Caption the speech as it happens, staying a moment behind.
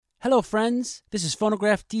Hello, friends. This is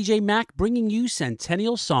Phonograph DJ Mac bringing you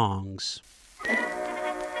Centennial Songs.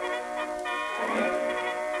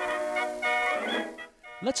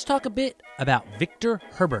 Let's talk a bit about Victor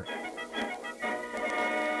Herbert.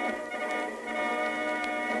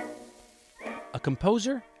 A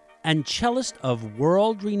composer and cellist of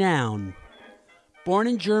world renown. Born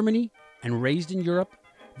in Germany and raised in Europe,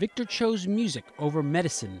 Victor chose music over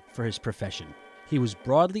medicine for his profession. He was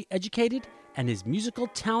broadly educated and his musical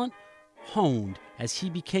talent honed as he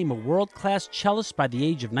became a world-class cellist by the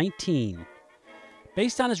age of 19.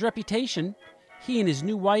 Based on his reputation, he and his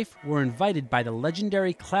new wife were invited by the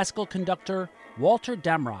legendary classical conductor Walter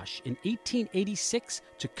Damrosch in 1886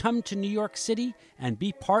 to come to New York City and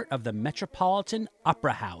be part of the Metropolitan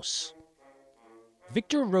Opera House.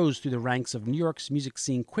 Victor rose through the ranks of New York's music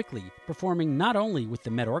scene quickly, performing not only with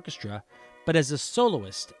the Met Orchestra, but as a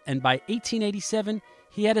soloist, and by 1887,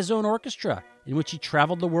 he had his own orchestra, in which he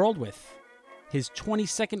traveled the world with. His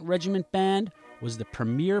 22nd Regiment Band was the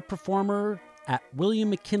premier performer at William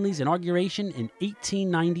McKinley's inauguration in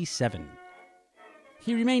 1897.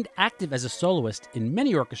 He remained active as a soloist in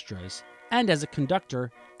many orchestras and as a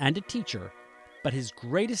conductor and a teacher, but his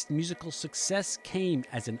greatest musical success came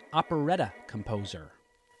as an operetta composer.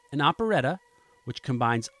 An operetta, which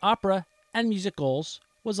combines opera and musicals,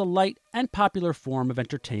 was a light and popular form of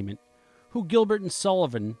entertainment, who Gilbert and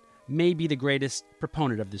Sullivan may be the greatest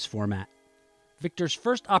proponent of this format. Victor's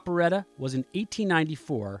first operetta was in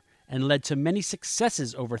 1894 and led to many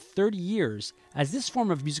successes over 30 years, as this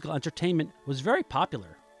form of musical entertainment was very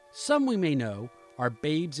popular. Some we may know are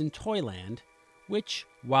Babes in Toyland, which,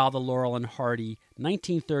 while the Laurel and Hardy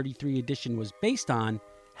 1933 edition was based on,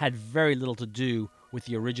 had very little to do with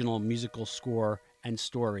the original musical score and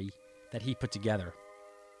story that he put together.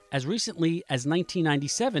 As recently as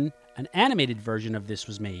 1997, an animated version of this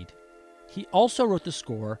was made. He also wrote the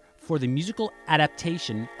score for the musical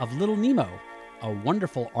adaptation of Little Nemo, a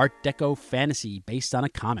wonderful Art Deco fantasy based on a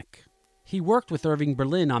comic. He worked with Irving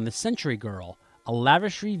Berlin on The Century Girl, a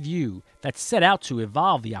lavish revue that set out to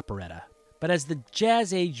evolve the operetta. But as the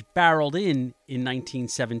jazz age barreled in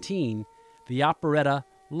 1917, the operetta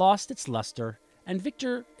lost its luster, and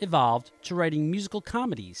Victor evolved to writing musical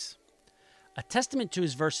comedies. A testament to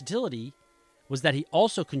his versatility was that he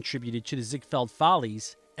also contributed to the Ziegfeld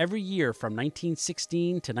Follies every year from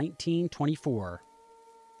 1916 to 1924.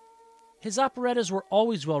 His operettas were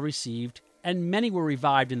always well received, and many were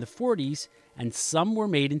revived in the 40s, and some were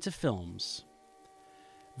made into films.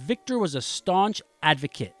 Victor was a staunch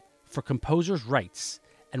advocate for composers' rights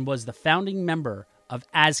and was the founding member of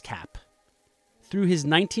ASCAP. Through his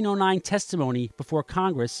 1909 testimony before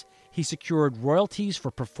Congress, he secured royalties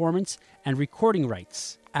for performance and recording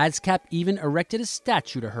rights. ASCAP even erected a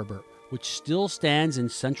statue to Herbert, which still stands in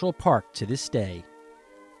Central Park to this day.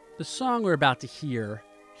 The song we're about to hear,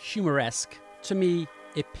 Humoresque, to me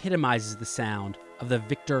epitomizes the sound of the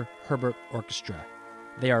Victor Herbert Orchestra.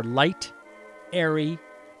 They are light, airy,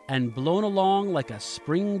 and blown along like a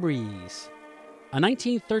spring breeze. A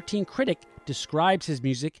 1913 critic describes his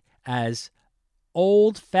music as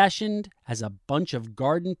old-fashioned as a bunch of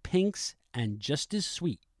garden pinks and just as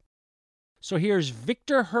sweet. So here's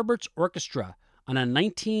Victor Herbert's orchestra on a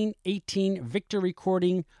 1918 Victor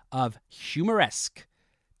recording of Humoresque,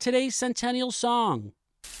 today's Centennial Song.